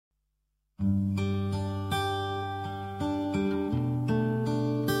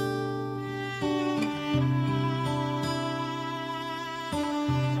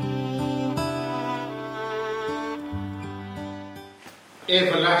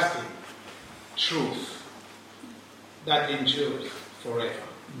everlasting truth that endures forever.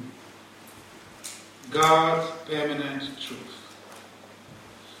 God's permanent truth.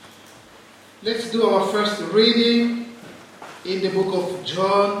 Let's do our first reading in the book of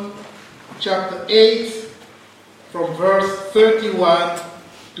John, chapter 8, from verse 31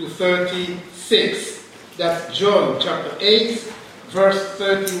 to 36. That's John chapter 8, verse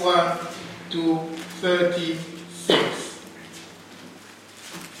 31 to 36.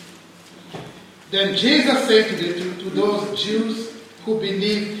 Then Jesus said to those Jews who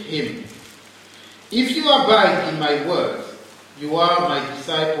believed him, "If you abide in my word, you are my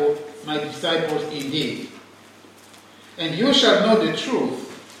disciples indeed. And you shall know the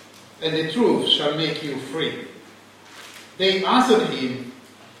truth, and the truth shall make you free." They answered him,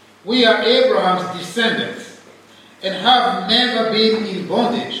 "We are Abraham's descendants, and have never been in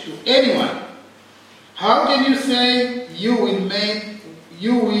bondage to anyone. How can you say you will be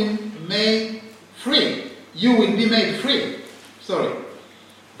made free?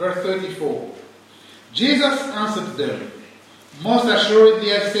 Verse 34. Jesus answered them, "Most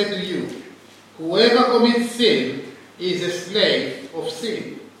assuredly I say to you, whoever commits sin is a slave of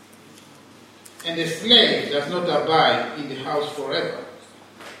sin. And the slave does not abide in the house forever,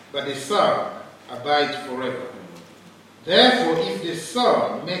 but the Son abides forever. Therefore, if the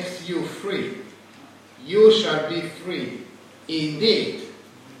Son makes you free, you shall be free indeed."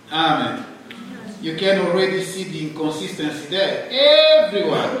 Amen. You can already see the inconsistency there.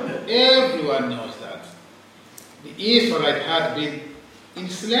 Everyone knows that. The Israelites had been in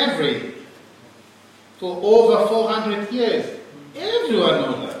slavery for over 400 years. Everyone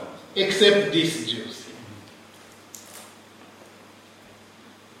knows that, except these Jews.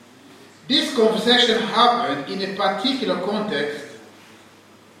 This conversation happened in a particular context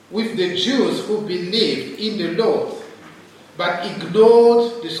with the Jews who believed in the Lord but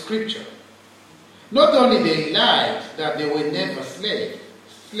ignored the scripture. Not only they lied that they were never slaves,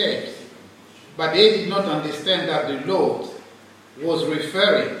 but they did not understand that the Lord was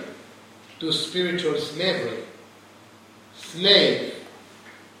referring to spiritual slavery.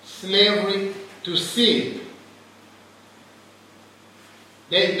 Slavery to sin.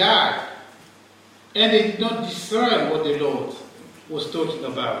 They lied, and they did not discern what the Lord was talking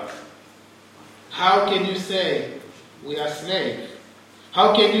about. How can you say we are slaves?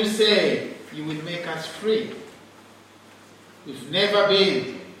 How can you say you will make us free? We've never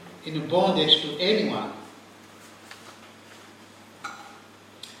been in bondage to anyone.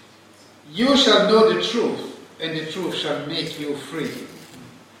 You shall know the truth, and the truth shall make you free.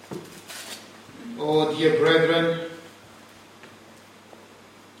 Oh, dear brethren,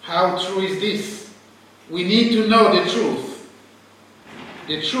 how true is this? We need to know the truth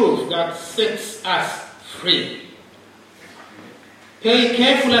that sets us free. Pay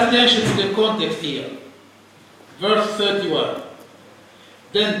careful attention to the context here. Verse 31.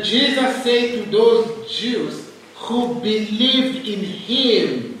 Then Jesus said to those Jews who believed in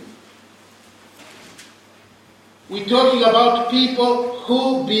him. We're talking about people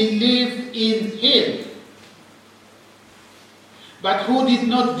who believed in him, but who did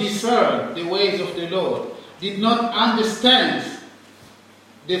not discern the ways of the Lord, did not understand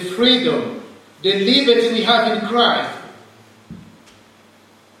the freedom, the liberty we have in Christ.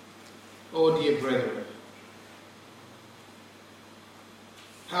 Oh, dear brethren,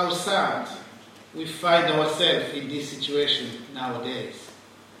 how sad we find ourselves in this situation nowadays.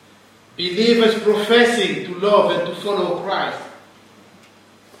 Believers professing to love and to follow Christ,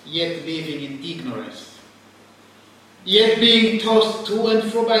 yet living in ignorance, yet being tossed to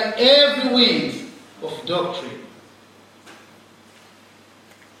and fro by every wind of doctrine,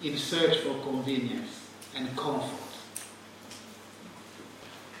 in search for convenience and comfort.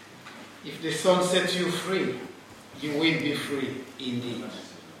 If the Son sets you free, you will be free indeed.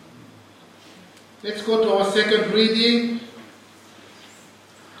 Let's go to our second reading.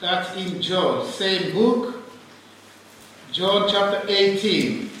 That's in John, same book, John chapter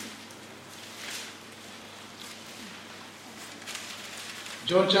 18.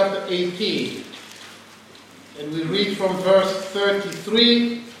 John chapter 18. And we read from verse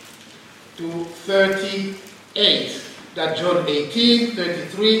 33 to 38. That's John 18,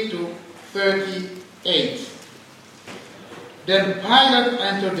 33 to 38. Then Pilate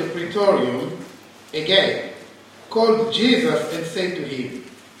entered the praetorium again, called Jesus and said to him,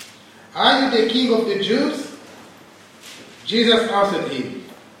 "Are you the king of the Jews?" Jesus answered him,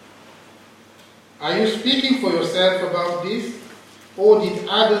 "Are you speaking for yourself about this, or did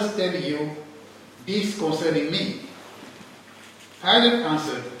others tell you this concerning me?" Pilate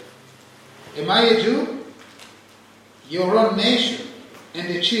answered, "Am I a Jew? Your own nation and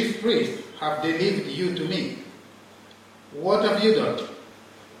the chief priests have delivered you to me. What have you done?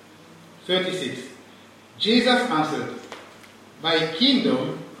 36. Jesus answered, my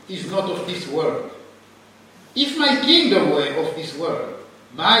kingdom is not of this world. If my kingdom were of this world,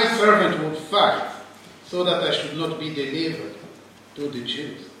 my servant would fight so that I should not be delivered to the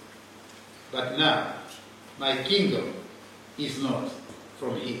Jews. But now, my kingdom is not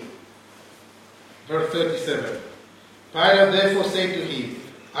from here. Verse 37. Pilate therefore said to him,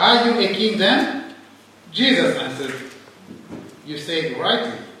 are you a king then? Jesus answered, you said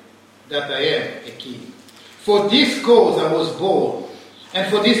rightly that I am a king. For this cause I was born, and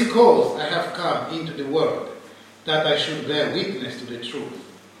for this cause I have come into the world, that I should bear witness to the truth.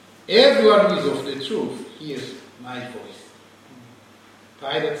 Everyone who is of the truth hears my voice.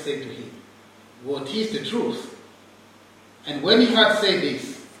 Pilate said to him, what is the truth? And when he had said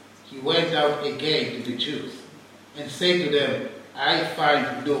this, he went out again to the Jews and said to them, I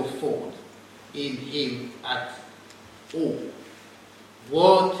find no fault in him at all.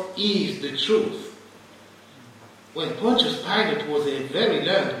 What is the truth? Well, Pontius Pilate was a very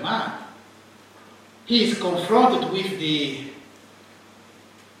learned man. He is confronted with the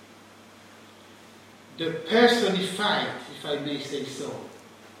personified, if I may say so,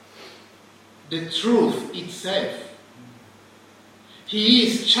 the truth itself. He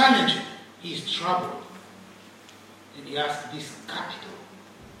is challenged, he is troubled. And he asks this capital,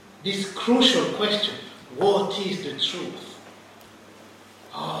 this crucial question, what is the truth?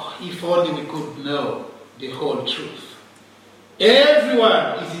 Oh, if only we could know the whole truth.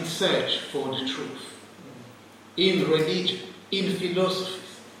 Everyone is in search for the truth. In religion, in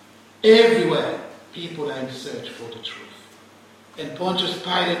philosophies, everywhere people are in search for the truth. And Pontius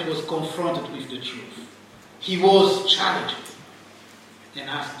Pilate was confronted with the truth. He was challenged and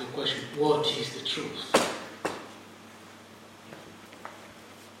asked the question, what is the truth?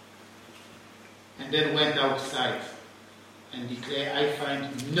 And then went outside and declared, I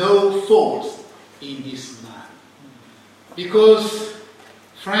find no fault in this man. Because,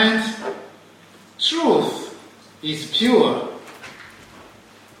 friends, truth is pure.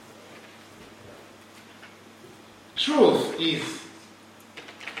 Truth is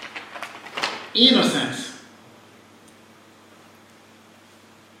innocent.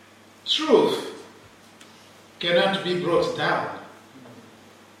 Truth cannot be brought down.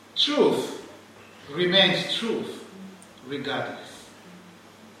 Truth remains truth regardless.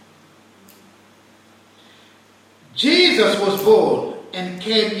 Jesus was born and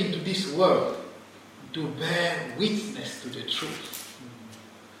came into this world to bear witness to the truth.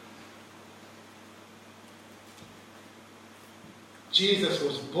 Jesus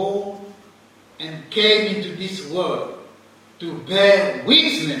was born and came into this world to bear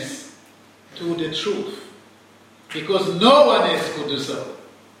witness to the truth, because no one else could do so.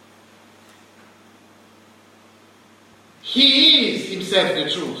 He is himself the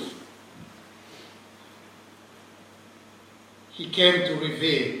truth. He came to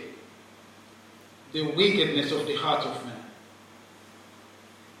reveal the wickedness of the heart of man,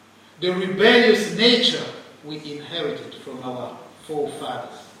 the rebellious nature we inherited from our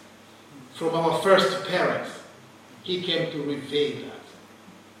forefathers, from our first parents. He came to reveal that.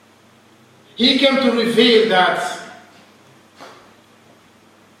 He came to reveal that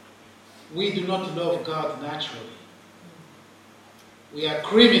we do not love God naturally. We are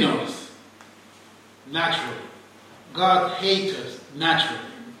criminals naturally. God hates us naturally.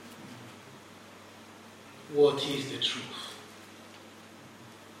 What is the truth?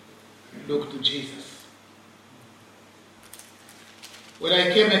 Look to Jesus. Well,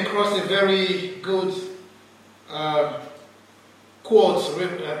 I came across a very good quote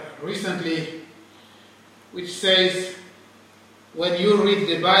recently, which says, when you read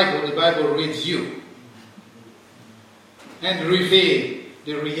the Bible reads you and reveal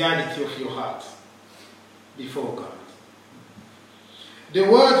the reality of your heart before God. The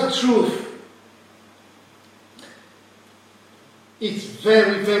word truth, it's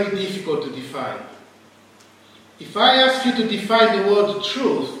very, very difficult to define. If I ask you to define the word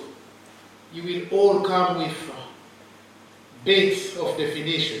truth, you will all come with bits of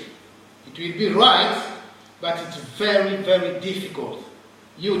definition. It will be right, but it's very, very difficult.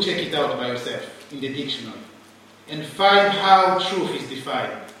 You check it out by yourself in the dictionary and find how truth is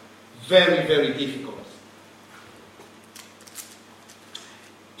defined. Very, very difficult.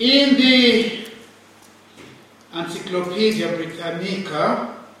 In the Encyclopedia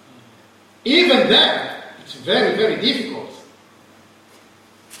Britannica, even there, it's very, very difficult.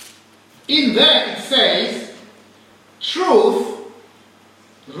 In there it says, truth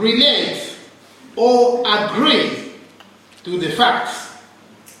relates or agrees to the facts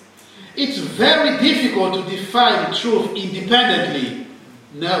It's very difficult to define truth independently.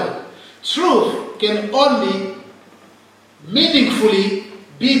 No. Truth can only meaningfully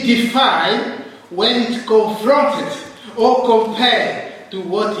be defined when it's confronted or compared to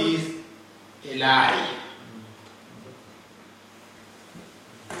what is a lie.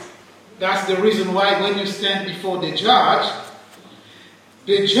 That's the reason why when you stand before the judge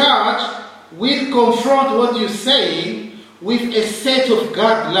will confront what you're saying with a set of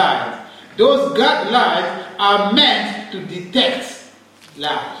guidelines. Those guidelines are meant to detect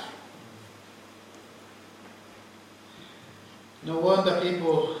lies. No wonder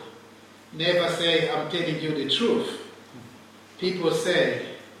people never say, I'm telling you the truth. People say,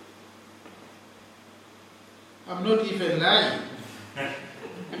 I'm not even lying.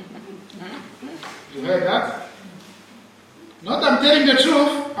 You heard that? Not I'm telling the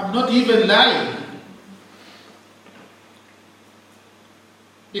truth, I'm not even lying.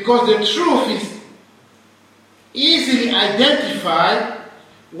 Because the truth is easily identified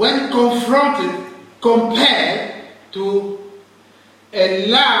when confronted, compared to a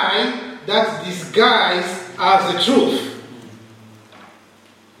lie that's disguised as the truth.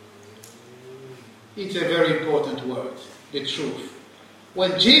 It's a very important word, the truth.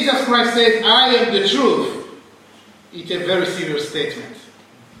 When Jesus Christ says, I am the truth, it's a very serious statement.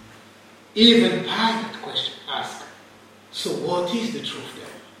 Even Pilate asked, so what is the truth then?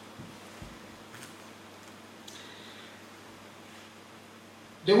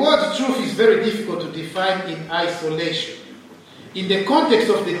 The word truth is very difficult to define in isolation. In the context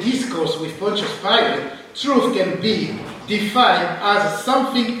of the discourse with Pontius Pilate, truth can be defined as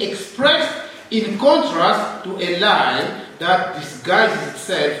something expressed in contrast to a lie that disguises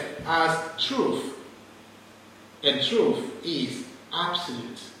itself as truth. And truth is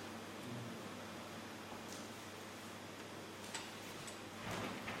absolute.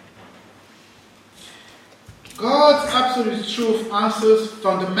 God's absolute truth answers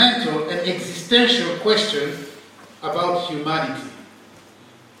fundamental and existential questions about humanity.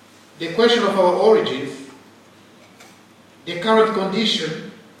 The question of our origins, the current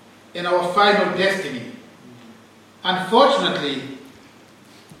condition, and our final destiny. Unfortunately,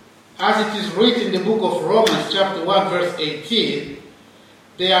 as it is written in the book of Romans chapter 1 verse 18,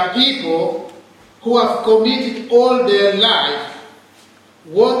 there are people who have committed all their life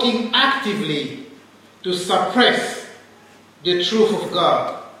working actively to suppress the truth of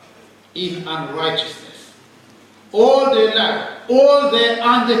God in unrighteousness. All their life, all their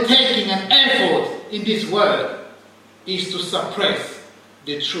undertaking and effort in this world is to suppress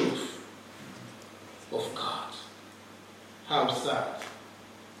the truth of God. How sad,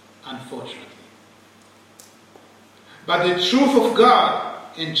 unfortunately. But the truth of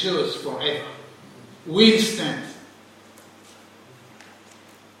God endures forever. Will stand.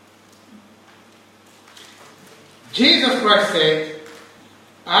 Jesus Christ said,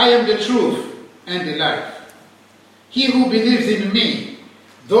 I am the truth and the life. He who believes in me,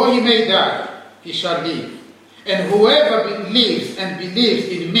 though he may die, he shall live. And whoever believes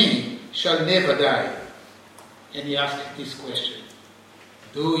in me shall never die. And he asked this question,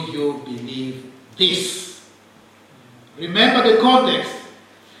 do you believe this? Remember the context.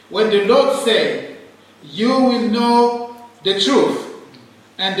 When the Lord said, you will know the truth,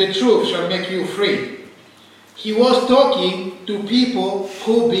 and the truth shall make you free. He was talking to people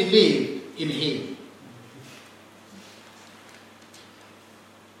who believe in him.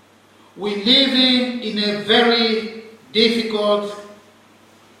 We live in a very difficult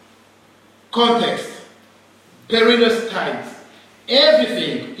context, perilous times.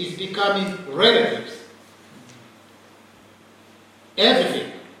 Everything is becoming relative.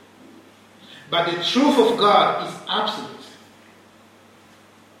 Everything. But the truth of God is absolute.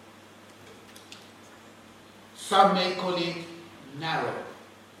 Some may call it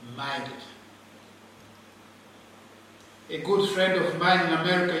narrow-minded. A good friend of mine in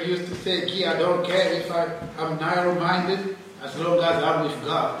America used to say, Guy, I don't care if I'm narrow-minded as long as I'm with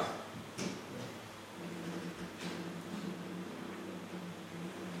God.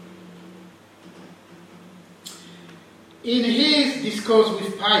 In his discourse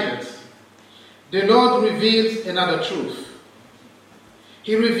with Pilate, the Lord reveals another truth.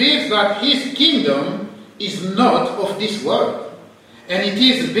 He reveals that his kingdom is not of this world, and it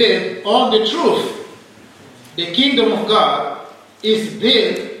is built on the truth. The kingdom of God is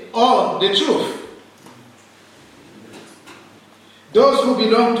built on the truth. Those who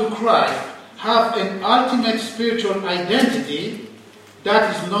belong to Christ have an ultimate spiritual identity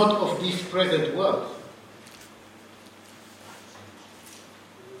that is not of this present world.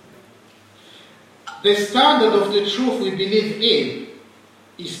 The standard of the truth we believe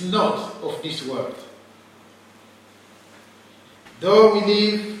in is not of this world. Though we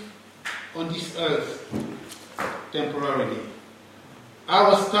live on this earth temporarily,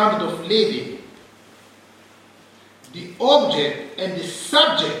 our standard of living, the object and the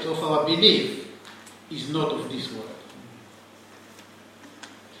subject of our belief, is not of this world.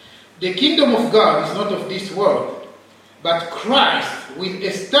 The kingdom of God is not of this world, but Christ will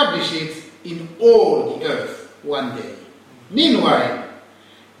establish it in all the earth one day. Meanwhile,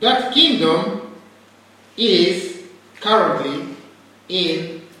 that kingdom is currently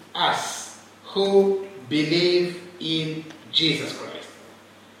in us who believe in Jesus Christ.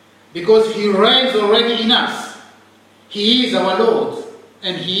 Because he reigns already in us. He is our Lord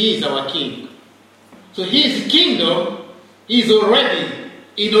and he is our King. So his kingdom is already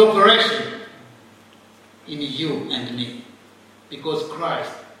in operation in you and me. Because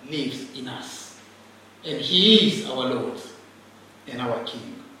Christ lives in us. And he is our Lord and our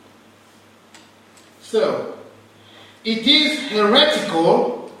King. So, it is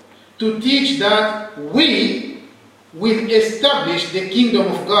heretical to teach that we will establish the kingdom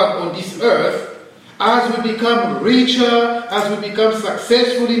of God on this earth as we become richer, as we become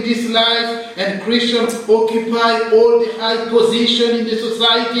successful in this life, and Christians occupy all the high position in the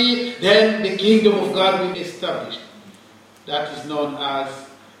society, then the kingdom of God will be established. That is known as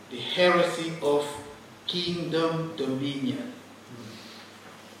the heresy of kingdom dominion.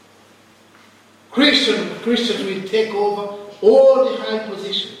 Christians will take over all the high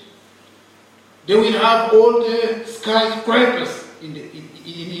position. They will have all the skyscrapers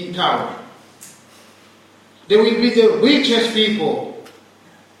in town. They will be the richest people.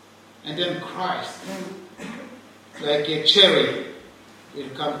 And then Christ, like a cherry, will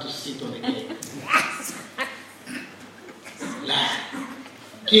come to sit on the cake.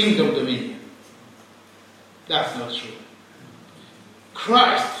 Kingdom dominion. That's not true.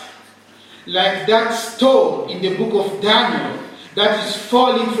 Christ, like that stone in the book of Daniel that is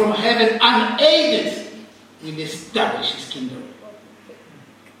falling from heaven unaided, will establish his kingdom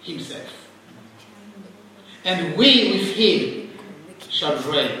himself. And we with him shall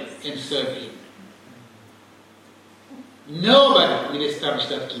reign and serve him. Nobody will establish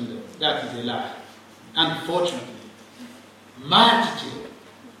that kingdom. That is a lie. Unfortunately, multitudes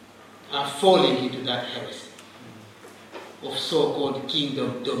are falling into that heresy of so-called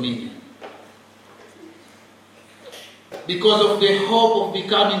kingdom dominion. Because of the hope of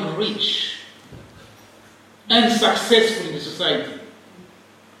becoming rich and successful in the society,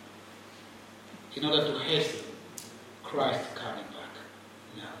 in order to hasten Christ coming back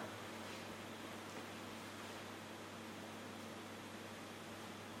now.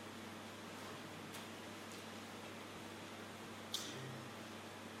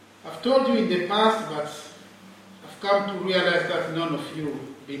 I've told you in the past, but I've come to realize that none of you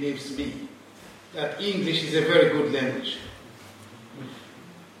believes me, that English is a very good language.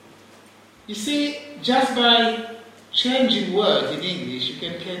 You see, just by changing words in English, you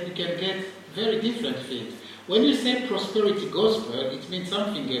can get very different things. When you say prosperity gospel, it means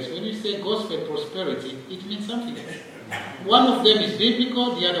something else. When you say gospel prosperity, it means something else. One of them is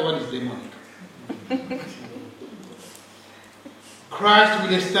biblical, the other one is demonic. Christ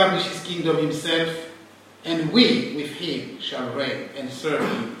will establish his kingdom himself, and we with him shall reign and serve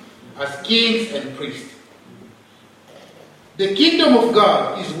him as kings and priests. The kingdom of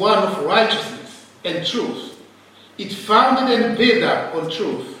God is one of righteousness and truth. It founded and built up on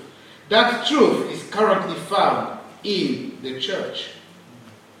truth. That truth is currently found in the church,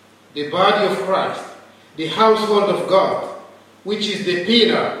 the body of Christ, the household of God, which is the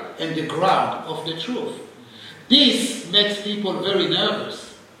pillar and the ground of the truth. This makes people very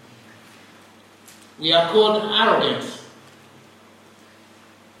nervous. We are called arrogant.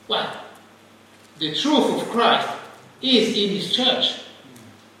 Why? The truth of Christ is in his church.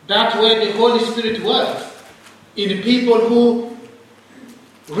 That's where the Holy Spirit works, in people who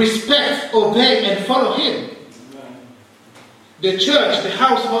respect, obey, and follow him. The church, the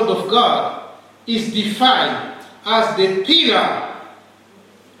household of God, is defined as the pillar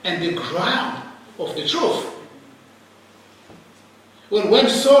and the ground of the truth. Well, when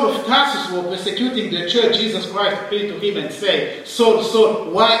Saul of Tarsus was persecuting the church, Jesus Christ appeared to him and said, Saul,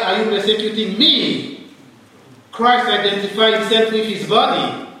 Saul, why are you persecuting me? Christ identified himself with his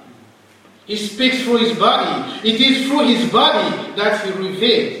body. He speaks through his body. It is through his body that he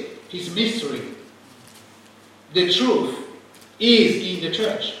revealed his mystery. The truth is in the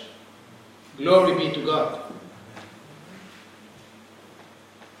church. Glory be to God.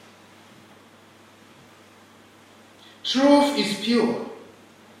 Truth is pure,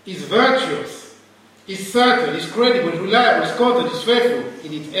 is virtuous, is certain, is credible, is reliable, is constant, is faithful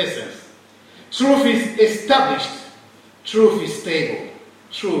in its essence. Truth is established. Truth is stable.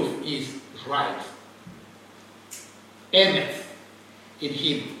 Truth is right. Emeth in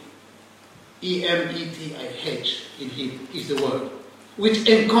Hebrew. E-M-E-T-I-H in Hebrew is the word, which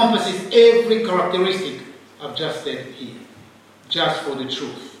encompasses every characteristic I've just said here, just for the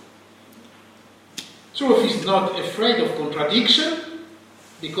truth. Truth is not afraid of contradiction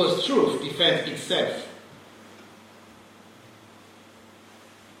because truth defends itself.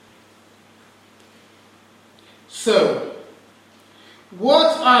 So,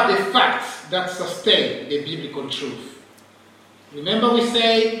 what are the facts that sustain the biblical truth? Remember we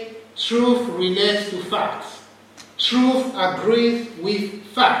say truth relates to facts. Truth agrees with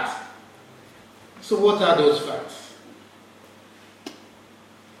facts. So what are those facts?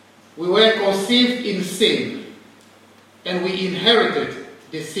 We were conceived in sin and we inherited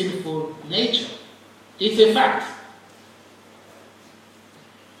the sinful nature. It's a fact.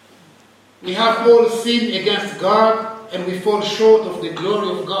 We have all sinned against God and we fall short of the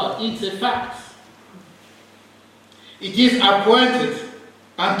glory of God. It's a fact. It is appointed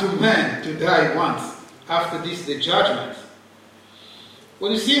unto man to die once. After this, the judgment.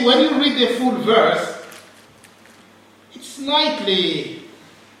 Well, you see, when you read the full verse, it's slightly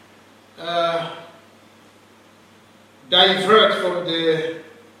divert from the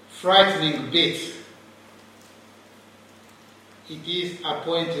frightening bit. It is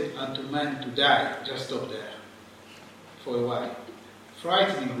appointed unto man to die. Just stop there for a while.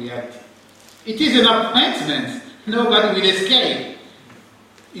 Frightening reality. It is an appointment. Nobody will escape.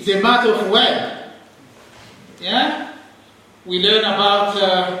 It's a matter of when. Yeah? We learn about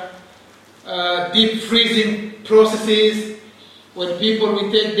deep freezing processes, when people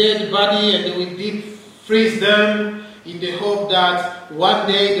will take dead body and they will deep freeze them in the hope that one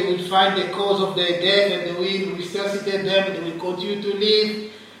day they will find the cause of their death and they will resuscitate them and they will continue to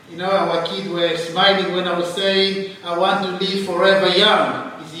live. You know, our kids were smiling when I was saying, I want to live forever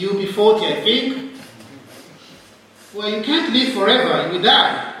young. It's you be 40, I think. Well, you can't live forever, you will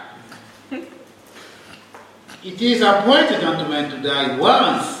die. It is appointed unto man to die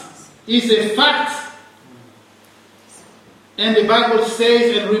once. It's a fact. And the Bible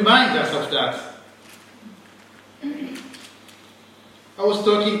says and reminds us of that. I was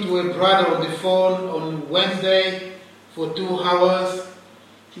talking to a brother on the phone on Wednesday for 2 hours.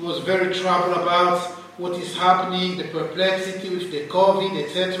 He was very troubled about what is happening, the perplexity with the COVID,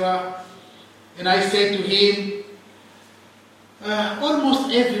 etc. And I said to him,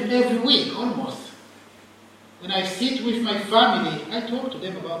 almost every week, almost, when I sit with my family, I talk to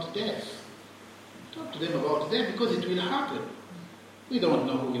them about death. Talk to them about death because it will happen. We don't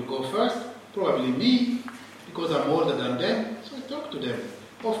know who will go first. Probably me, because I'm older than them. So I talk to them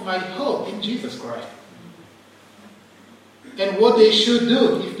of my hope in Jesus Christ. And what they should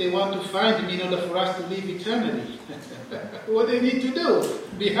do if they want to find me in order for us to live eternally. What they need to do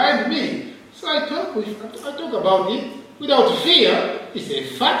behind me. So I talk about it without fear. It's a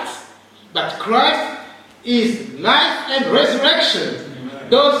fact. But Christ is life and resurrection. Amen.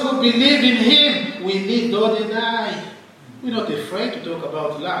 Those who believe in Him will live though they die. We're not afraid to talk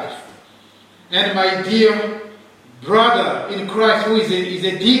about life. And my dear brother in Christ, who is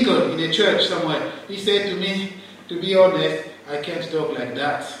a deacon in a church somewhere, he said to me, to be honest, I can't talk like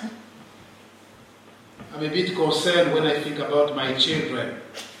that. I'm a bit concerned when I think about my children.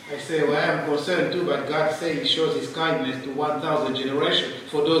 I say, well, I am concerned too, but God says He shows His kindness to 1,000 generations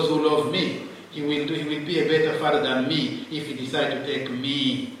for those who love me. He will be a better father than me if He decides to take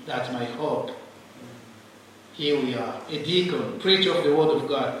me. That's my hope. Here we are, a deacon, preacher of the word of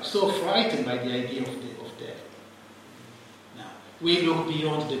God, so frightened by the idea of death. Now, we look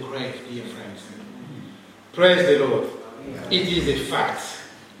beyond the grave, dear friends. Praise the Lord. It is a fact.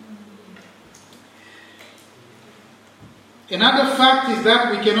 Another fact is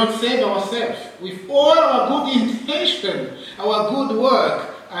that we cannot save ourselves. With all our good intention, our good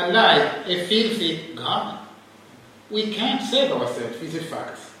work, are like a filthy garment. We can't save ourselves, it's a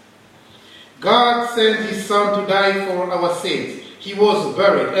fact. God sent His Son to die for our sins. He was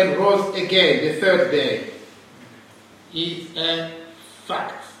buried and rose again the 3rd day. It's a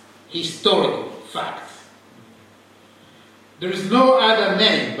fact, historical fact. There is no other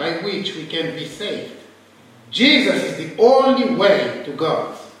name by which we can be saved. Jesus is the only way to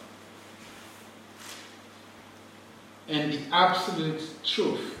God. And the absolute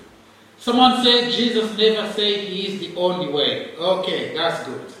truth. Someone said Jesus never said He is the only way. Okay, that's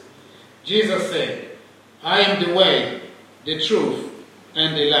good. Jesus said, I am the way, the truth,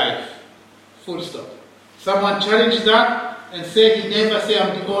 and the life. Full stop. Someone challenged that and said He never said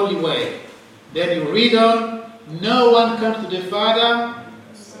I'm the only way. Then you read on, no one comes to the Father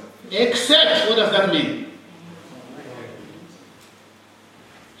except, what does that mean?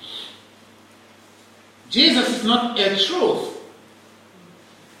 Jesus is not a truth.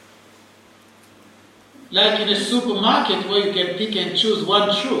 Like in a supermarket where you can pick and choose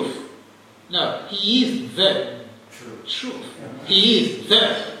one truth. No, he is the truth. He is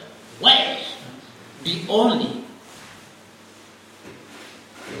the way. The only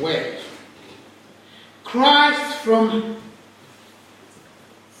way. Christ from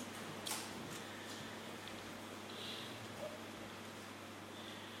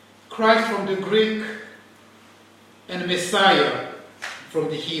the Greek and Messiah from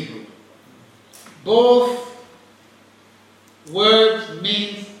the Hebrew. Both words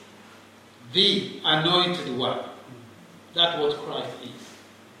mean the anointed one. That's what Christ is.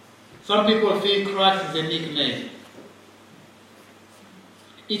 Some people think Christ is a nickname.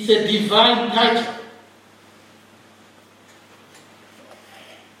 It's a divine title.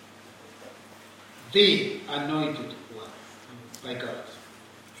 The anointed one by God.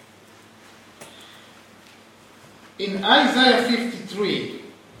 In Isaiah 53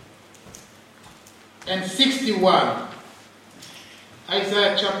 and 61,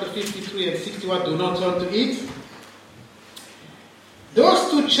 Isaiah chapter 53 and 61, do not turn to it.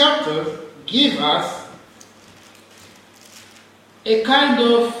 Those two chapters give us a kind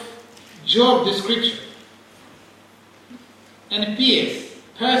of job description and PS,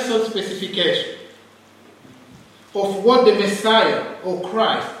 person specification of what the Messiah or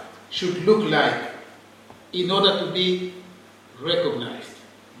Christ should look like in order to be recognized.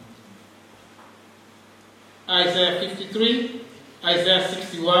 Isaiah 53, Isaiah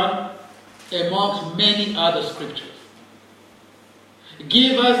 61, amongst many other scriptures,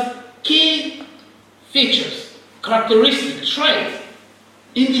 give us key features, characteristics, traits,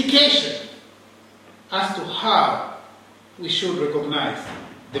 indication as to how we should recognize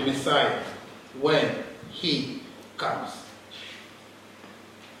the Messiah when he comes.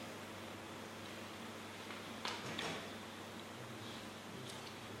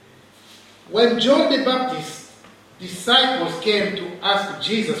 When John the Baptist's disciples came to ask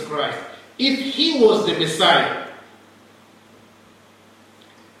Jesus Christ if he was the Messiah,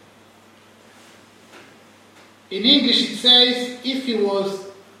 in English it says if he was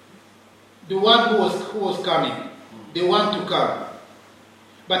the one who was coming, the one to come.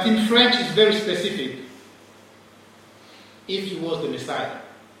 But in French it's very specific. If he was the Messiah.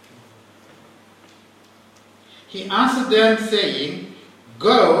 He answered them saying,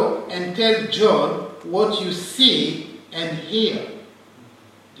 go and tell John what you see and hear.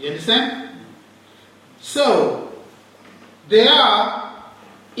 Do you understand? So, there are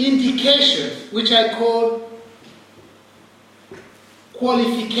indications which I call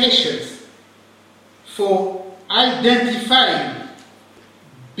qualifications for identifying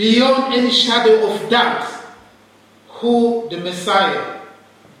beyond any shadow of doubt who the Messiah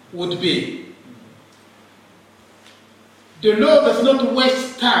would be. The Lord does not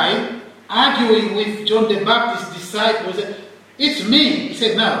waste time arguing with John the Baptist's disciples. It's me. He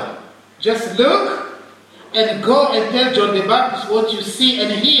said, no, just look and go and tell John the Baptist what you see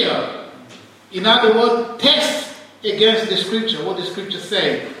and hear. In other words, test against the scripture, what the scripture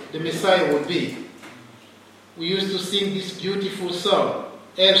says the Messiah would be. We used to sing this beautiful song,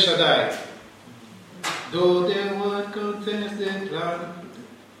 El Shaddai. Though the word contains the plan,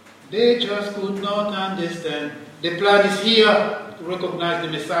 they just could not understand. The plan is here to recognize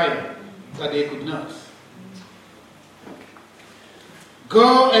the Messiah, but they could not.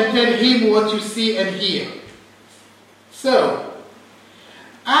 Go and tell him what you see and hear. So,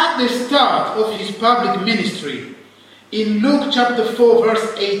 at the start of his public ministry, in Luke chapter 4,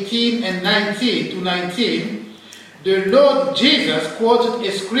 verse 18 and 19 to 19, the Lord Jesus quoted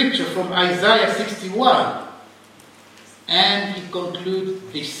a scripture from Isaiah 61, and he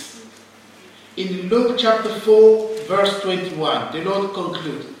concludes this. In Luke chapter 4, verse 21, the Lord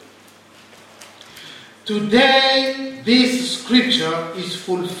concludes, today this scripture is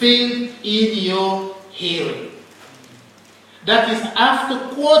fulfilled in your hearing. That is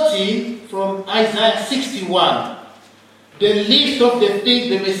after quoting from Isaiah 61, the list of the things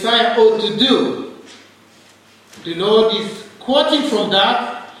the Messiah ought to do. The Lord is quoting from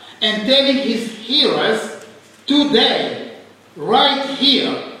that and telling his hearers, today, right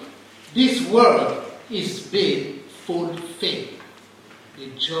here, this word is being fulfilled. The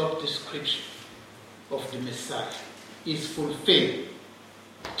job description of the Messiah is fulfilled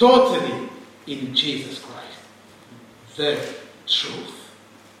totally in Jesus Christ, the truth.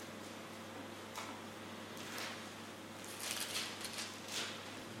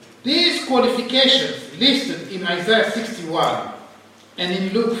 These qualifications listed in Isaiah 61 and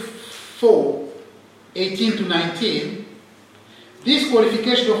in Luke 4, 18 to 19, these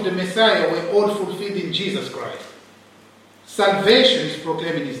qualifications of the Messiah were all fulfilled in Jesus Christ. Salvation is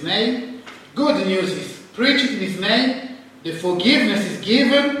proclaimed in His name, good news is preached in His name, the forgiveness is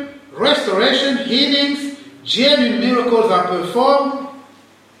given, restoration, healings, genuine miracles are performed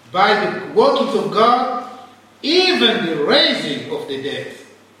by the workings of God, even the raising of the dead.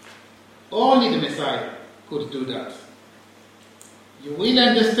 Only the Messiah could do that. You will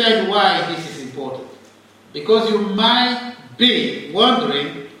understand why this is important. Because you might be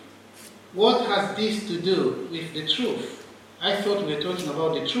wondering, what has this to do with the truth? I thought we were talking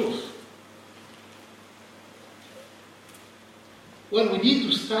about the truth. Well, we need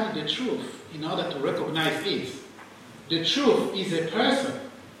to study the truth in order to recognize it. The truth is a person.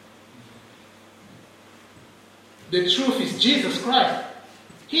 The truth is Jesus Christ.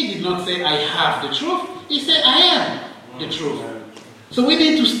 He did not say, I have the truth. He said, I am the truth. So we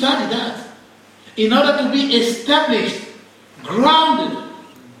need to study that in order to be established, grounded.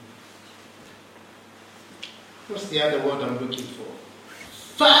 What's the other word I'm looking for?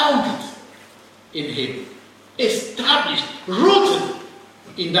 Founded in Him. Established, rooted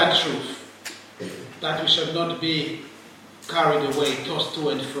in that truth. That we shall not be carried away, tossed to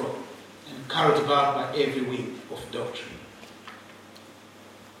and fro, and carried about by every wind of doctrine.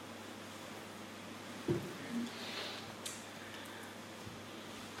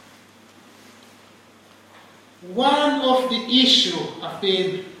 One of the issues I've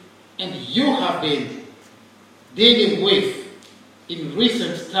been, and you have been, dealing with in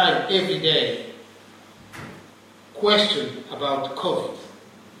recent time every day, question about COVID.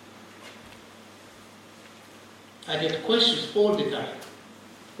 I get questions all the time.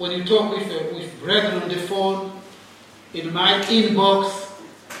 When you talk with brethren on the phone, in my inbox,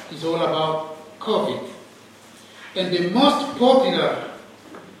 it's all about COVID. And the most popular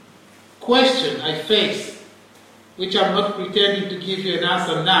question I face, which I'm not pretending to give you an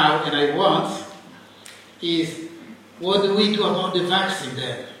answer now, and I won't, is, what do we do about the vaccine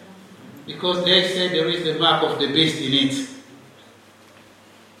then? Because they say there is the mark of the beast in it.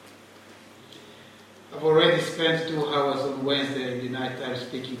 I've already spent 2 hours on Wednesday in the night time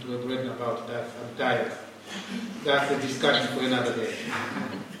speaking to a brethren about that. I'm tired. That's a discussion for another day.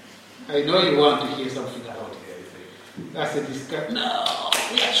 I know you want to hear something about it. That's a discussion. No,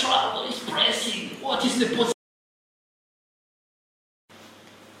 we are trouble. It's pressing. What is the possibility?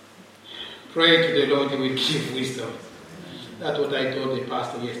 Pray to the Lord, He will give wisdom. That's what I told the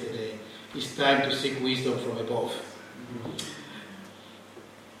pastor yesterday. It's time to seek wisdom from above.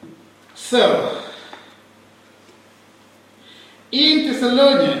 So, in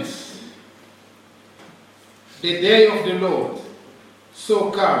Thessalonians, the day of the Lord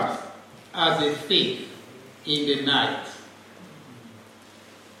so comes as a thief in the night.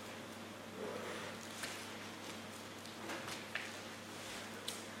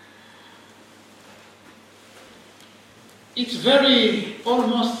 It's very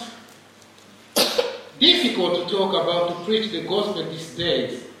almost difficult to talk about, to preach the gospel these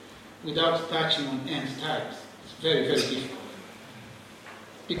days without touching on end times. It's very, very difficult.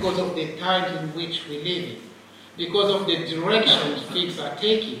 Because of the times in which we live in. Because of the direction things are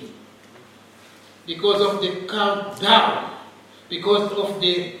taking. Because of the countdown. Because of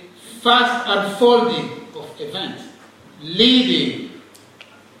the fast unfolding of events leading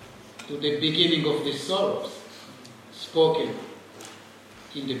to the beginning of the sorrows spoken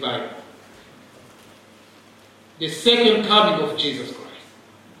in the Bible. The second coming of Jesus Christ.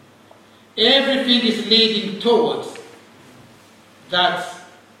 Everything is leading towards that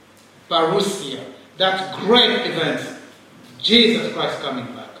parousia, that great event, Jesus Christ coming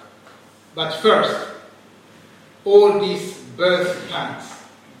back. But first, all these birth pangs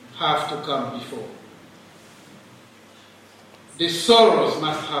have to come before. The sorrows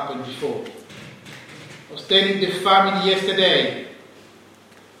must happen before. I was telling the family yesterday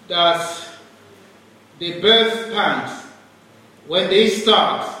that the birth pangs, when they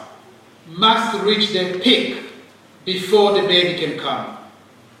start, must reach their peak before the baby can come.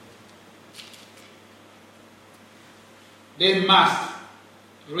 They must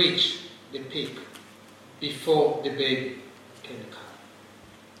reach the peak before the baby can come.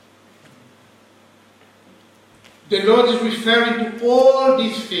 The Lord is referring to all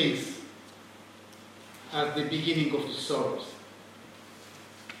these things as the beginning of the sorrows.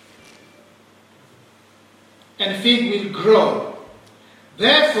 And things will grow.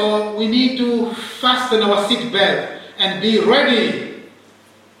 Therefore, we need to fasten our seatbelt and be ready.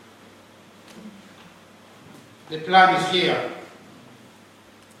 The plan is here.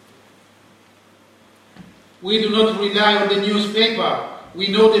 We do not rely on the newspaper. We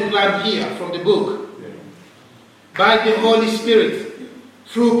know the plan here from the book. By the Holy Spirit,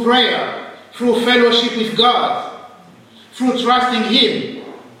 through prayer, through fellowship with God, through trusting Him,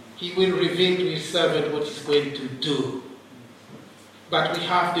 He will reveal to His servant what He's going to do. But we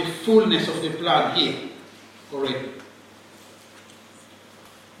have the fullness of the plan here already.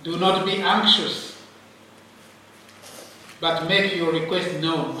 Do not be anxious, but make your request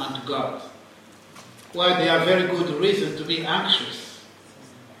known unto God. Well, there are very good reasons to be anxious.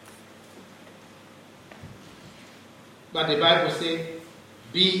 But the Bible says,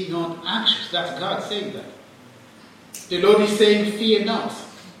 be not anxious. That's God saying that. The Lord is saying, fear not.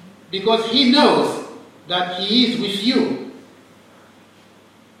 Because He knows that He is with you.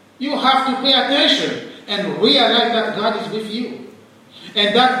 You have to pay attention and realize that God is with you.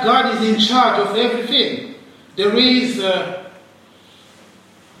 And that God is in charge of everything. There is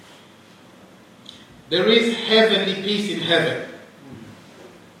heavenly peace in heaven.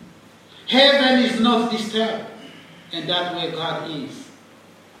 Heaven is not disturbed. And that's where God is.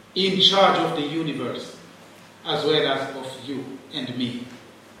 In charge of the universe. As well as of you and me.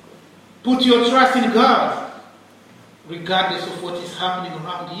 Put your trust in God. Regardless of what is happening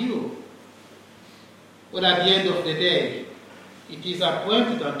around you. But at the end of the day, it is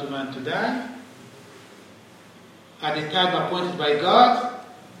appointed unto man to die. At the time appointed by God.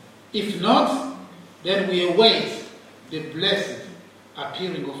 If not, then we await the blessed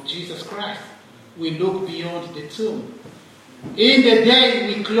appearing of Jesus Christ. We look beyond the tomb. In the day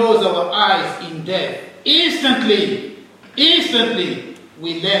we close our eyes in death, instantly,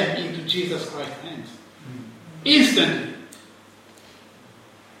 we land into Jesus Christ's hands. Instantly.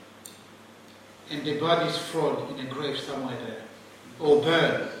 And the body is thrown in a grave somewhere there. Or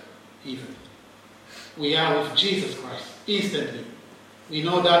burned, even. We are with Jesus Christ, instantly. We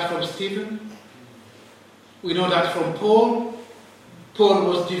know that from Stephen. We know that from Paul. Paul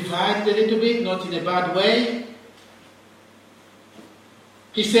was divided a little bit, not in a bad way.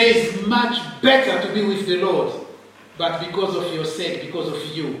 He says it's much better to be with the Lord, but because of your sake, because of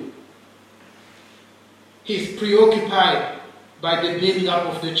you. He's preoccupied by the building up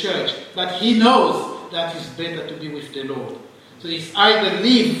of the church, but he knows that it's better to be with the Lord. So it's either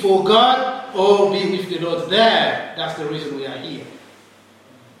live for God or be with the Lord there. That's the reason we are here.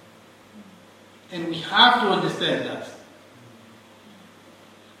 And we have to understand that.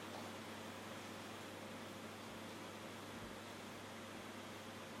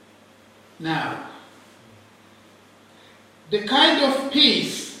 Now, the kind of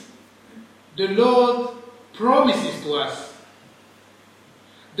peace the Lord promises to us,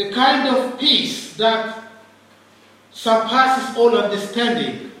 the kind of peace that surpasses all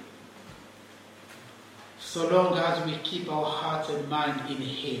understanding, so long as we keep our heart and mind in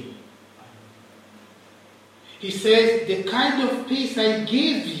Him. He says, the kind of peace I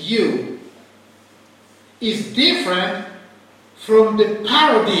give you is different from the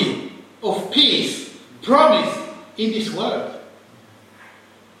parody of peace promised in this world.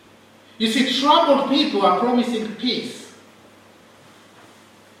 You see, troubled people are promising peace.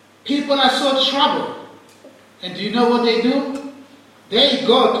 People are so troubled. And do you know what they do? They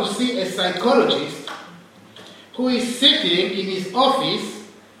go to see a psychologist who is sitting in his office,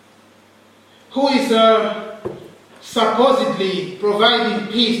 who is supposedly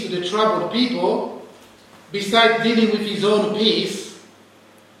providing peace to the troubled people, besides dealing with his own peace,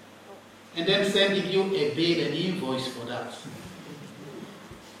 and then sending you a bill, an invoice for that.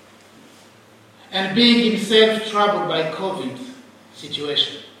 And being himself troubled by COVID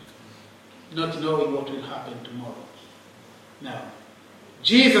situation, not knowing what will happen tomorrow. Now,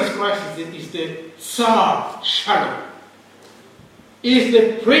 Jesus Christ is the Tsar Shalom. He is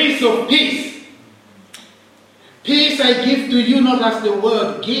the Prince of Peace. Peace I give to you, not as the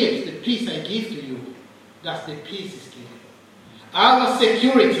world gives. The peace I give to you, that's the peace is given. Our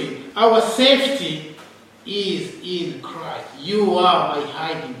security, our safety is in Christ. You are my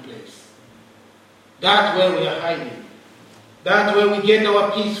hiding place. That's where we are hiding. That's where we get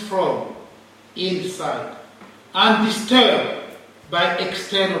our peace from. Inside. Undisturbed by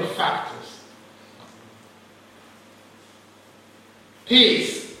external factors.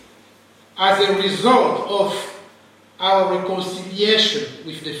 Peace as a result of our reconciliation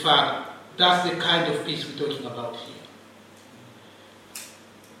with the Father. That's the kind of peace we're talking about here.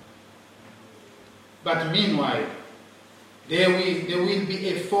 But meanwhile, there will be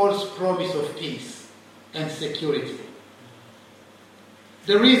a false promise of peace and security.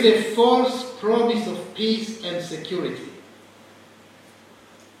 There is a false promise of peace and security.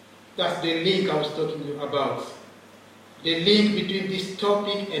 That's the link I was talking about. The link between this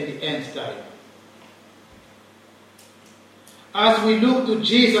topic and the end time. as we look to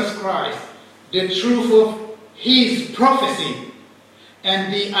Jesus Christ, the truth of his prophecy,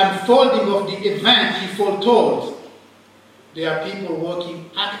 and the unfolding of the event he foretold, there are people working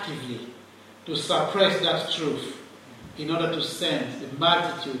actively to suppress that truth in order to send the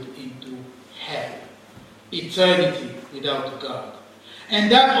multitude into hell, eternity without God. And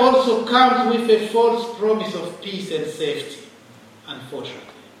that also comes with a false promise of peace and safety, unfortunately.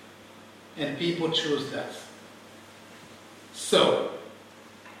 And people choose that. So,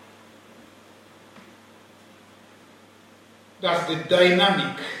 that's the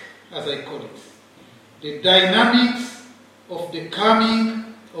dynamic, as I call it. The dynamics of the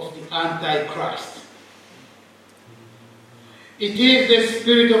coming of the Antichrist. It is the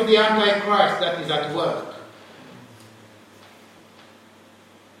spirit of the Antichrist that is at work.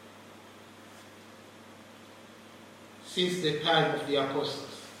 Since the time of the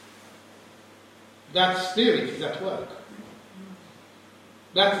apostles. That spirit is at work.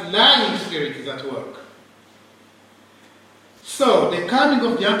 That lying spirit is at work. So, the coming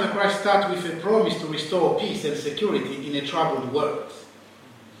of the Antichrist starts with a promise to restore peace and security in a troubled world.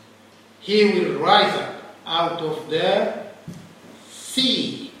 He will rise up out of the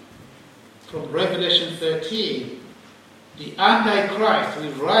sea. From Revelation 13, the Antichrist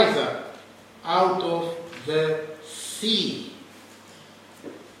will rise up out of the sea.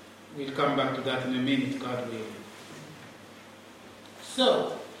 We'll come back to that in a minute, God willing.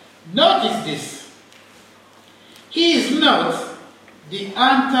 So, notice this. He is not the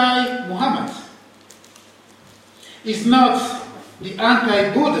anti-Muhammad. He's not the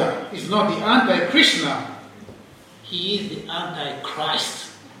anti-Buddha. He's not the anti-Krishna. He is the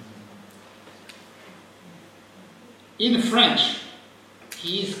anti-Christ. In French,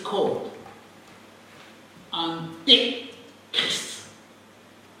 he is called Antéchrist.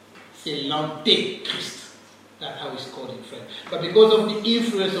 C'est l'Antéchrist. That's how it's called in French. But because of the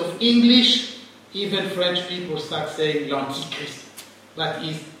influence of English, even French people start saying l'Antichrist. But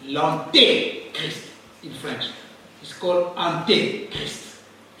it's l'Antéchrist in French. It's called Antéchrist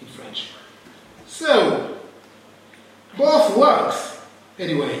in French. So, both works,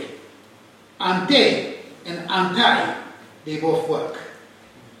 anyway. Ante and anti, they both work.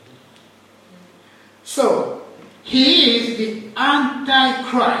 So, he is the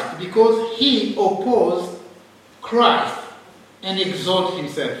Antichrist because he opposed Christ and exalted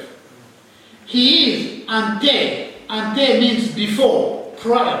himself. He is ante. Ante means before,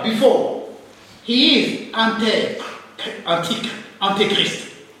 prior, before. He is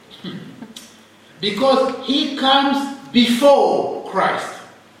Antichrist. Because he comes before Christ.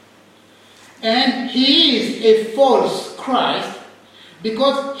 And he is a false Christ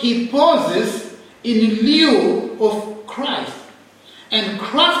because he poses in lieu of Christ and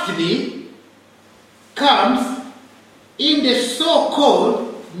craftily comes in the so-called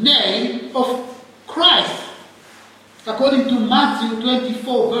name of Christ. According to Matthew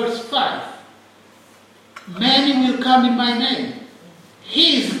 24 verse 5. Many will come in my name.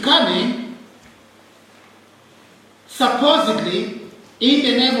 He is coming supposedly in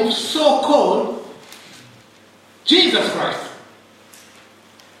the name of so-called Jesus Christ.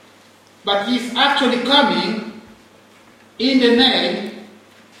 But he is actually coming in the name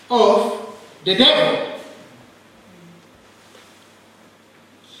of the devil.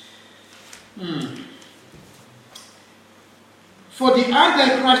 For the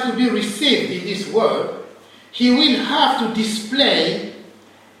Antichrist to be received in this world, he will have to display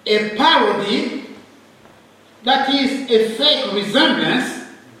a parody that is a fake resemblance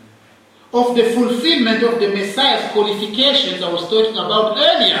of the fulfillment of the Messiah's qualifications I was talking about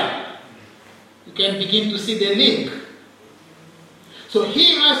earlier. You can begin to see the link. So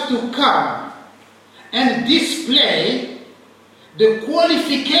he has to come and display the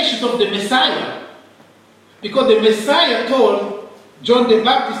qualifications of the Messiah. Because the Messiah told John the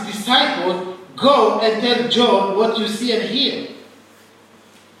Baptist's disciples, go and tell John what you see and hear.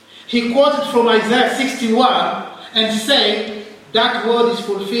 He quoted from Isaiah 61 and said, that word is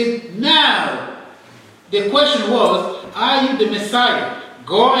fulfilled now. The question was, are you the Messiah?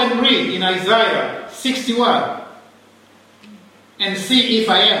 Go and read in Isaiah 61 and see if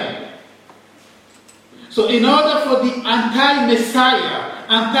I am. So in order for the anti-Messiah,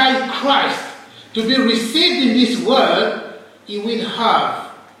 anti-Christ to be received in this world, he will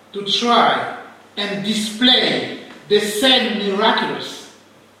have to try and display the same miraculous,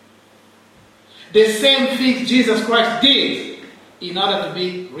 the same things Jesus Christ did in order to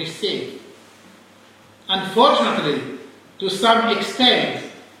be received. Unfortunately, to some extent,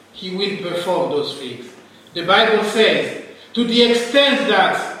 he will perform those things. The Bible says, to the extent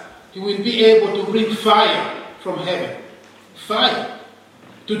that he will be able to bring fire from heaven, fire,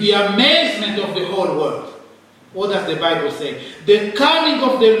 to the amazement of the whole world. What does the Bible say? The coming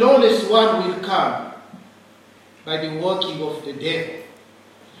of the lawless one will come by the working of the devil,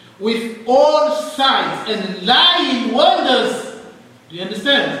 with all signs and lying wonders. Do you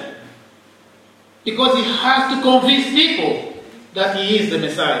understand? Because he has to convince people that he is the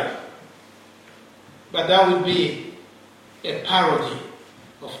Messiah. But that will be a parody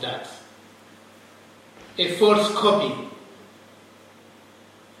of that. A false copy.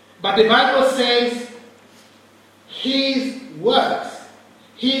 But the Bible says his works,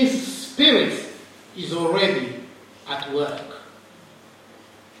 his spirit is already at work.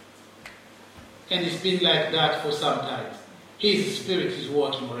 And it's been like that for some time. His spirit is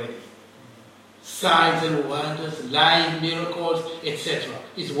working already. Signs and wonders, lying miracles, etc.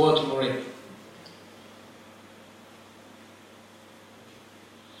 is working already.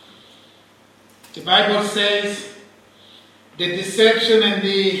 The Bible says the deception and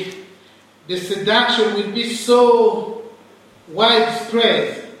the seduction will be so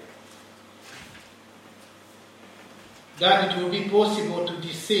widespread that it will be possible to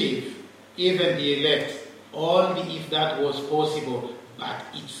deceive even the elect, only if that was possible, but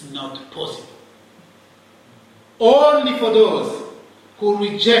it's not possible. Only for those who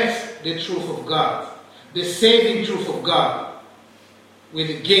reject the truth of God, the saving truth of God,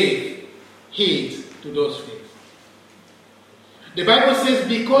 will give heed to those things. The Bible says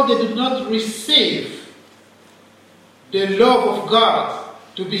because they do not receive the love of God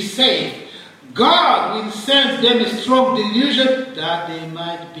to be saved, God will send them a strong delusion that they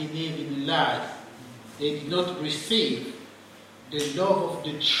might believe in lies. They did not receive the love of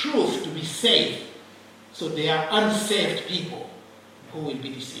the truth to be saved. So they are unsaved people who will be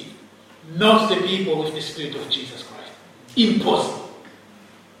deceived. Not the people with the Spirit of Jesus Christ. Impossible.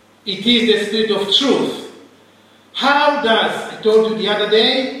 It is the Spirit of truth. How does, I told you the other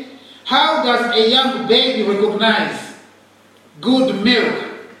day, how does a young baby recognize good milk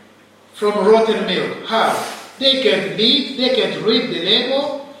from rotten milk? How? They can't read, they can't read the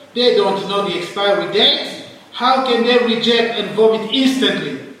label, they don't know the expiry date. How can they reject and vomit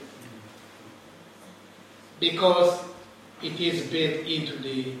instantly? Because it is built into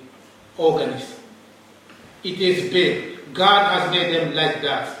the organism. It is built. God has made them like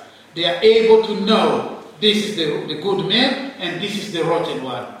that. They are able to know this is the good milk and this is the rotten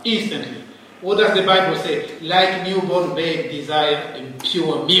one instantly. What does the Bible say? Like newborn babe desire the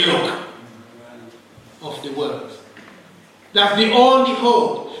pure milk of the word. That's the only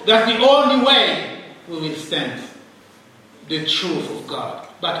hope. That's the only way we will stand the truth of God.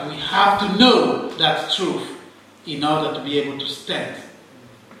 But we have to know that truth in order to be able to stand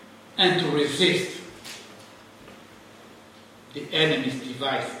and to resist the enemy's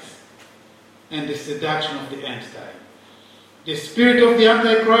devices and the seduction of the end time. The spirit of the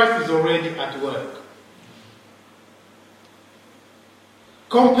Antichrist is already at work.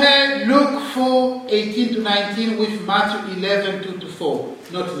 Compare Luke 4:18-19 with Matthew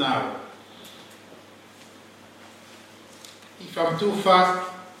 11:2-4. Not now. If I'm too fast,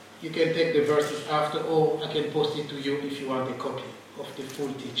 you can take the verses after, or I can post it to you if you want a copy of the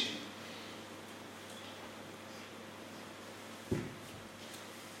full teaching.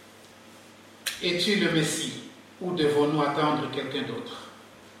 Es-tu le Messie ou devons-nous attendre quelqu'un d'autre?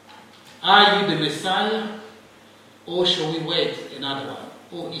 Are you the Messiah or shall we wait another one?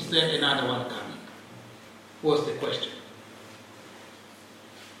 Or is there another one coming? Was the question.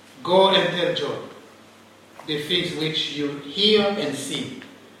 Go and tell John the things which you hear and see.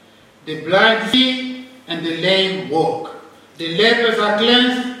 The blind see and the lame walk. The lepers are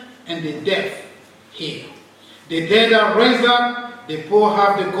cleansed and the deaf hear. The dead are raised up, the poor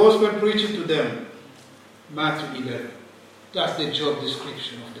have the gospel preached to them. Matthew 11. That's the job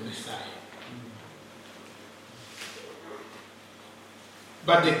description of the Messiah.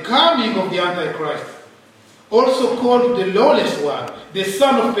 But the coming of the Antichrist, also called the lawless one, the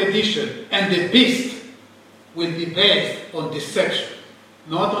son of perdition, and the beast, will be based on deception.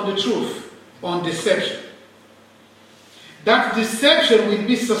 Not on the truth, on deception. That deception will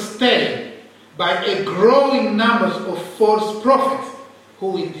be sustained by a growing number of false prophets who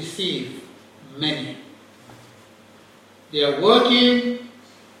will deceive many. They are working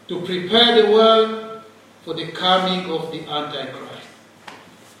to prepare the world for the coming of the Antichrist.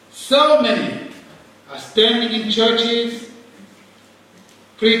 So many are standing in churches,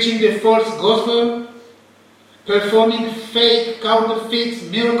 preaching the false gospel, performing fake,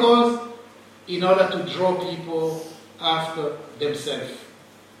 counterfeit miracles in order to draw people after themselves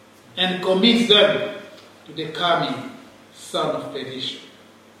and commit them to the coming son of perdition,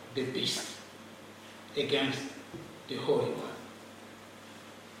 the beast, against the Holy One.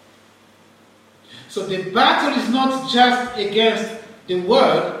 So the battle is not just against the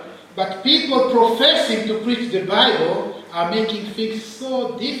word, but people professing to preach the Bible are making things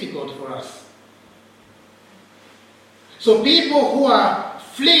so difficult for us. So people who are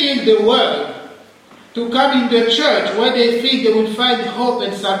fleeing the world to come in the church where they think they will find hope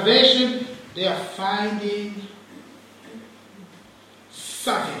and salvation, they are finding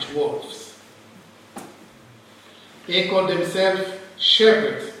savage wolves. They call themselves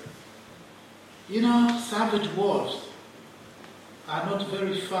shepherds. You know, savage wolves are not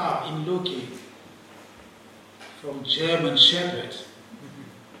very far in looking from German shepherds.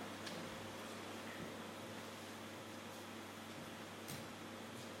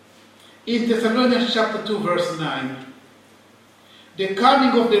 In Thessalonians chapter 2 verse 9, the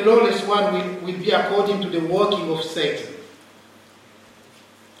coming of the lawless one will be according to the working of Satan,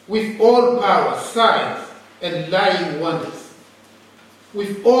 with all power, signs, and lying wonders,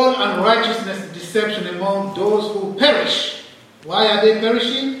 with all unrighteousness and deception among those who perish. Why are they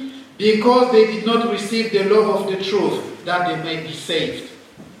perishing? Because they did not receive the love of the truth, that they may be saved.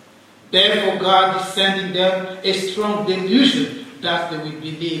 Therefore God is sending them a strong delusion that they will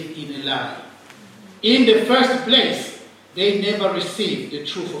believe in a lie. In the first place, they never received the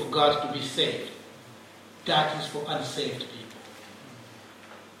truth of God to be saved. That is for unsaved people.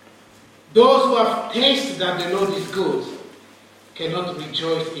 Those who have tasted that the Lord is good cannot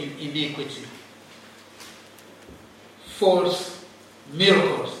rejoice in iniquity. False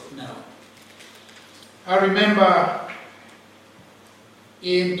miracles now. I remember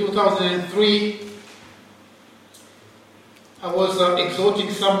in 2003, I was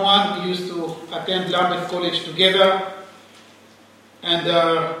exhorting someone who used to attend Lambeth College together, and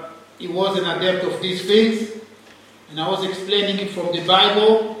he was an adept of these things, and I was explaining it from the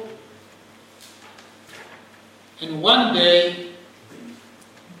Bible. And one day,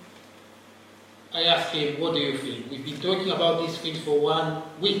 I asked him, what do you think? We've been talking about these things for 1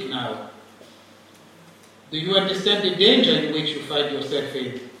 week now. Do you understand the danger in which you find yourself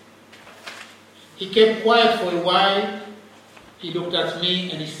in? He kept quiet for a while. He looked at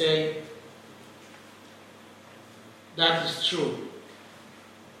me and he said, that is true.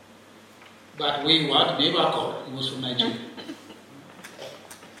 But we want miracle. He was from Nigeria.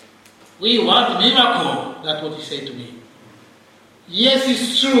 We want miracle. That's what he said to me. Yes,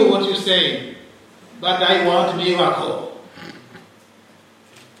 it's true what you're saying, but I want miracle.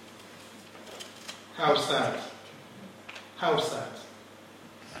 How sad. How sad.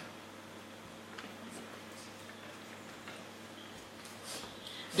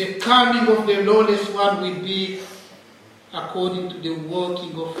 The coming of the lawless one will be according to the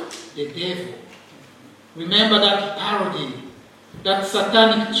working of the devil. Remember that parody, that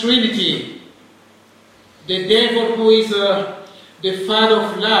satanic trinity. The devil, who is the father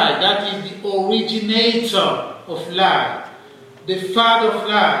of lie, that is the originator of lie, the father of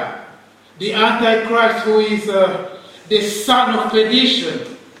lie. The Antichrist, who is the son of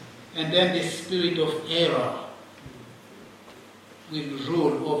perdition, and then the spirit of error will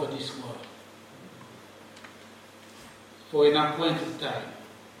rule over this world for an appointed time.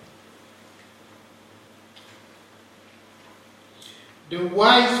 The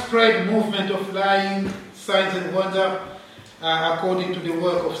widespread movement of lying, signs and wonder are according to the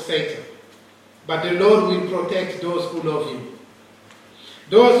work of Satan. But the Lord will protect those who love him.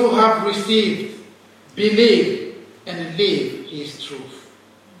 Those who have received, believe, and live his truth.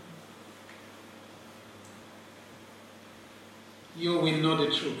 You will know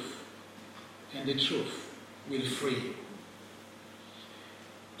the truth, and the truth will free you.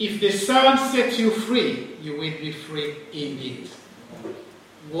 If the Son sets you free, you will be free indeed.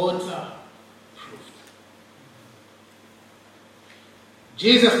 Waterproofed.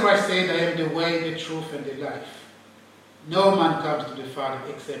 Jesus Christ said, I am the way, the truth, and the life. No man comes to the Father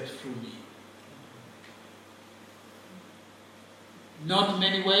except through me. Not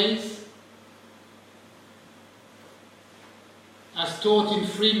many ways. As taught in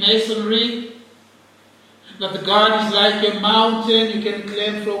Freemasonry, that God is like a mountain you can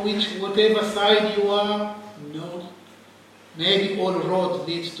climb from whatever side you are. No. Maybe all roads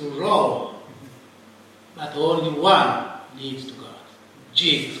lead to Rome, but only one leads to God,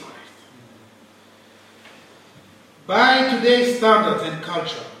 Jesus Christ. By today's standards and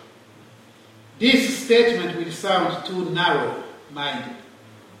culture, this statement will sound too narrow-minded,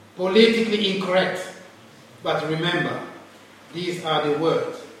 politically incorrect, but remember, these are the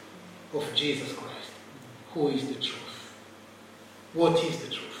words of Jesus Christ, who is the truth. What is the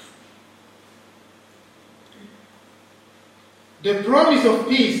truth? The promise of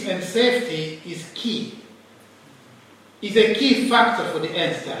peace and safety is key, is a key factor for the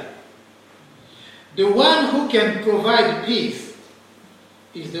end time. The one who can provide peace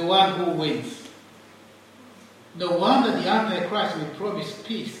is the one who wins. No wonder the Antichrist will promise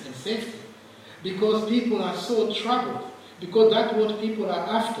peace and safety, because people are so troubled, because that's what people are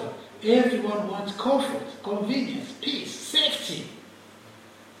after. Everyone wants comfort, convenience, peace, safety.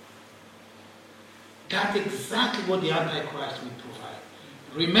 That's exactly what the Antichrist will provide.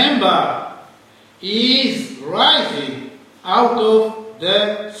 Remember, he is rising out of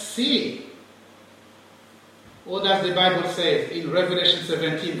the sea. What does the Bible say in Revelation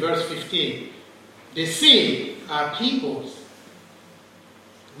 17, verse 15? The sea are peoples,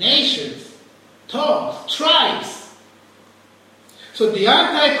 nations, tongues, tribes. So the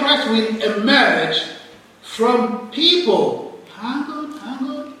Antichrist will emerge from people. Hang on.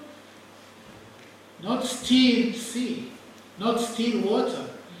 Not still sea, not still water.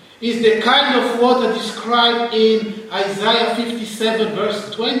 It's the kind of water described in Isaiah 57, verse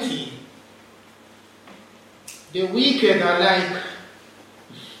 20. The wicked are like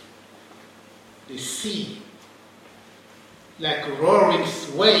the sea, like roaring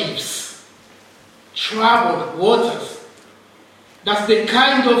waves, troubled waters. That's the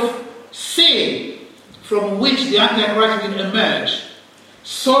kind of sea from which the Antichrist will emerge.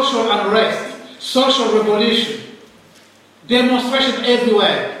 Social unrest, social revolution, demonstration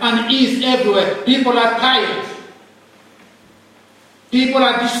everywhere, unease everywhere. People are tired. People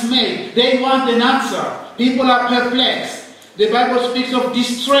are dismayed. They want an answer. People are perplexed. The Bible speaks of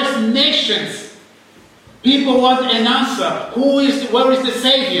distressed nations. People want an answer. Where is the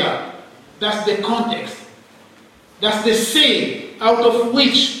Savior? That's the context. That's the sea out of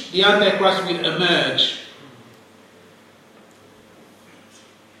which the Antichrist will emerge.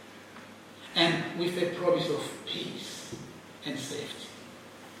 And with a promise of peace and safety.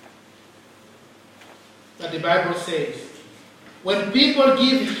 But the Bible says, when people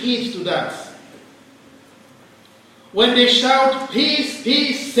give heed to that, when they shout peace,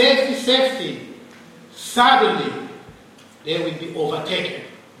 peace, safety, safety, suddenly they will be overtaken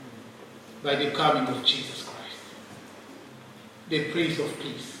by the coming of Jesus Christ, the Prince of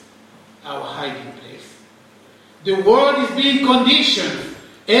Peace, our hiding place. The world is being conditioned.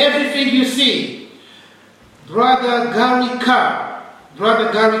 Everything you see, Brother Gary Carr,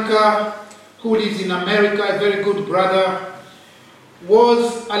 who lives in America, a very good brother,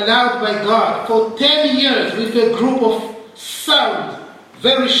 was allowed by God for 10 years with a group of sound,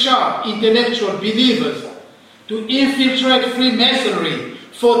 very sharp, intellectual believers to infiltrate Freemasonry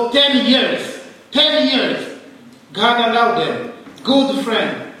for 10 years. 10 years. God allowed them, good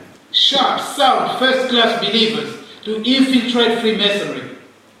friend, sharp, sound, first-class believers to infiltrate Freemasonry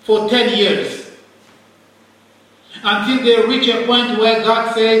for 10 years, until they reach a point where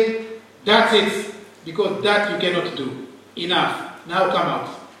God said, that's it, because that you cannot do. Enough. Now come out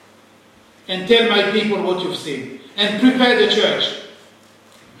and tell my people what you've seen and prepare the church.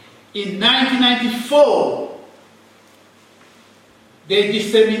 In 1994, they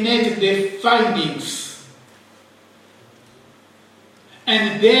disseminated their findings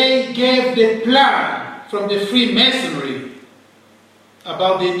and they gave the plan from the Freemasonry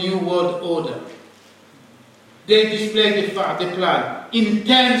about the New World Order. They displayed the plan in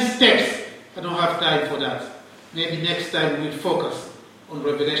 10 steps. I don't have time for that. Maybe next time we'll focus on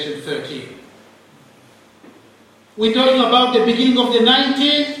Revelation 13. We're talking about the beginning of the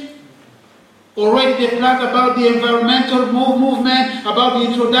 90s. Already they planned about the environmental movement, about the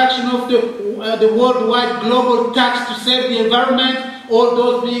introduction of the worldwide global tax to save the environment, all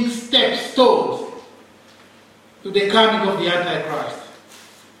those being steps towards to the coming of the Antichrist.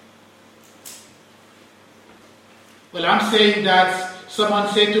 Well, I'm saying that someone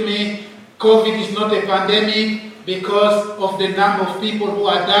said to me, COVID is not a pandemic because of the number of people who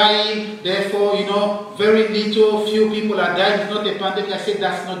are dying. Therefore, very few people are dying. It's not a pandemic. I said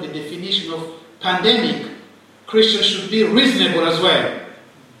that's not the definition of pandemic. Christians should be reasonable as well.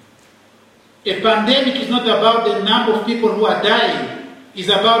 A pandemic is not about the number of people who are dying. It's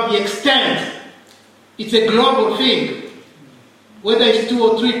about the extent. It's a global thing. Whether it's 2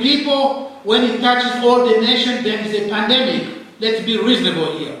 or 3 people, when it touches all the nation, there is a pandemic. Let's be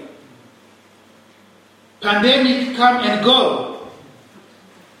reasonable here. Pandemics come and go.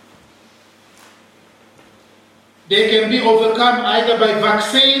 They can be overcome either by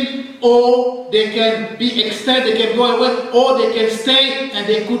vaccine, or they can be extended, they can go away, or they can stay and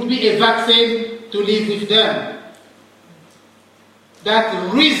there could be a vaccine to live with them.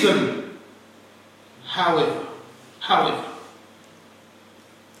 That reason, however,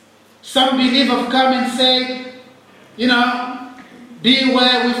 some believers come and say,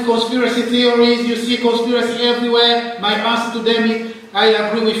 beware with conspiracy theories, you see conspiracy everywhere. My answer to them is, I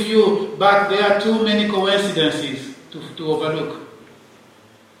agree with you, but there are too many coincidences to overlook.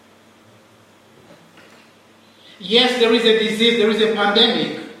 Yes, there is a disease, there is a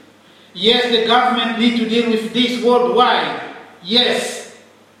pandemic. Yes, the government needs to deal with this worldwide. Yes,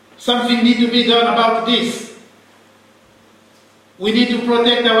 something needs to be done about this. We need to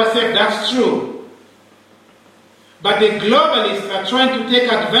protect ourselves, that's true. But the globalists are trying to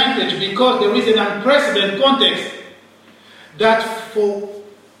take advantage because there is an unprecedented context that for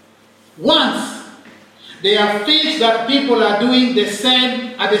once there are things that people are doing the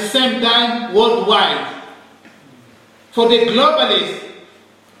same at the same time worldwide. For the globalists,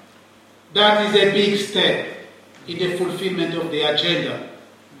 that is a big step in the fulfillment of the agenda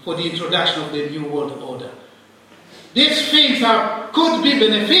for the introduction of the New World Order. These things could be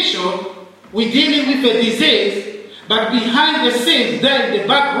beneficial. We're dealing with a disease, but behind the scenes, there in the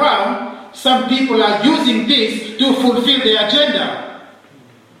background, some people are using this to fulfill the agenda.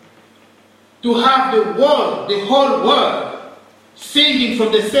 To have the world, the whole world, singing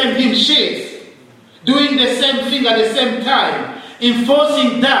from the same hymn sheets, doing the same thing at the same time,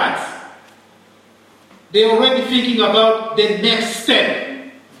 enforcing that. They're already thinking about the next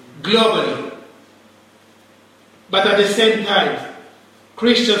step globally. But at the same time,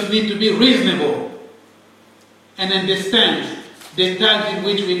 Christians need to be reasonable and understand the times in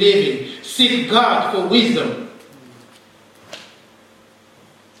which we live in. Seek God for wisdom.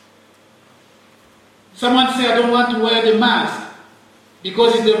 Someone say, I don't want to wear the mask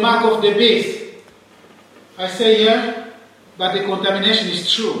because it's the mark of the beast. I say, yeah, but the contamination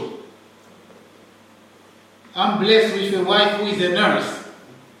is true. I'm blessed with a wife who is a nurse,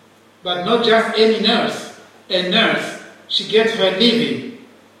 but not just any nurse, a nurse. She gets her living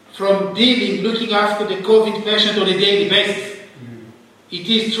from looking after the COVID patient on a daily basis. It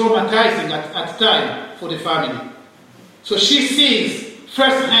is traumatizing at times for the family. So she sees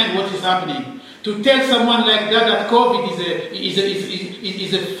firsthand what is happening. To tell someone like that COVID is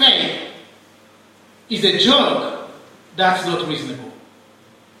a fake, is a joke, that's not reasonable.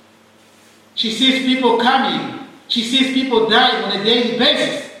 She sees people coming. She sees people dying on a daily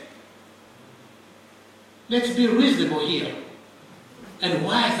basis. Let's be reasonable here and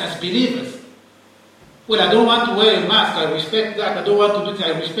wise as believers. Well, I don't want to wear a mask. I respect that. I don't want to do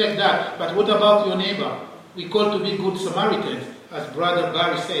that. I respect that. But what about your neighbor? We call to be good Samaritans, as Brother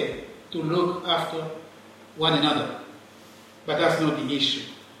Barry said, to look after one another. But that's not the issue.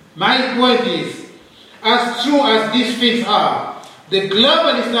 My point is, as true as these things are, the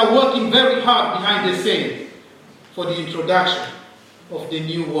globalists are working very hard behind the scenes for the introduction of the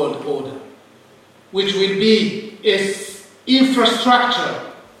New World Order, which will be an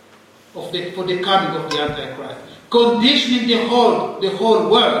infrastructure for the coming of the Antichrist, conditioning the whole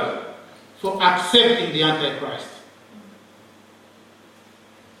world for accepting the Antichrist.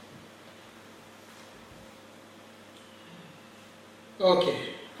 Okay,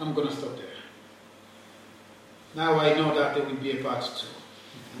 I'm going to stop there. Now I know that there will be a part 2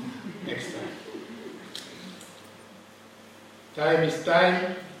 next time. Time is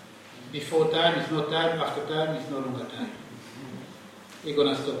time. Before time is not time. After time is no longer time. We're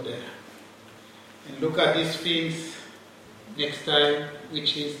going to stop there. And look at these things next time,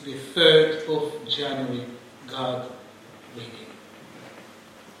 which is the 3rd of January, God willing.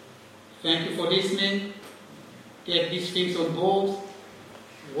 Thank you for listening. Take these things on board.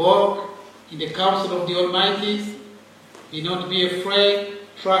 Walk in the counsel of the Almighty. Do not be afraid.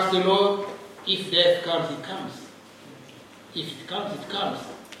 Trust the Lord. If death comes, it comes. If it comes, it comes.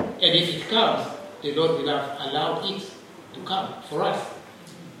 And if it comes, the Lord will have allowed it to come for us.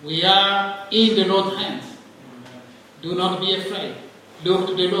 We are in the Lord's hands. Do not be afraid. Look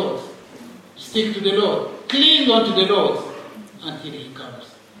to the Lord. Stick to the Lord. Cling unto the Lord until He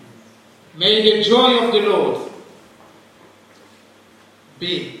comes. May the joy of the Lord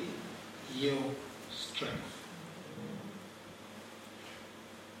be your strength.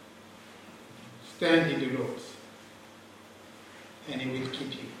 Stand in the Lord, and He will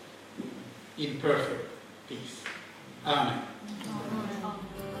keep you in perfect peace. Amen.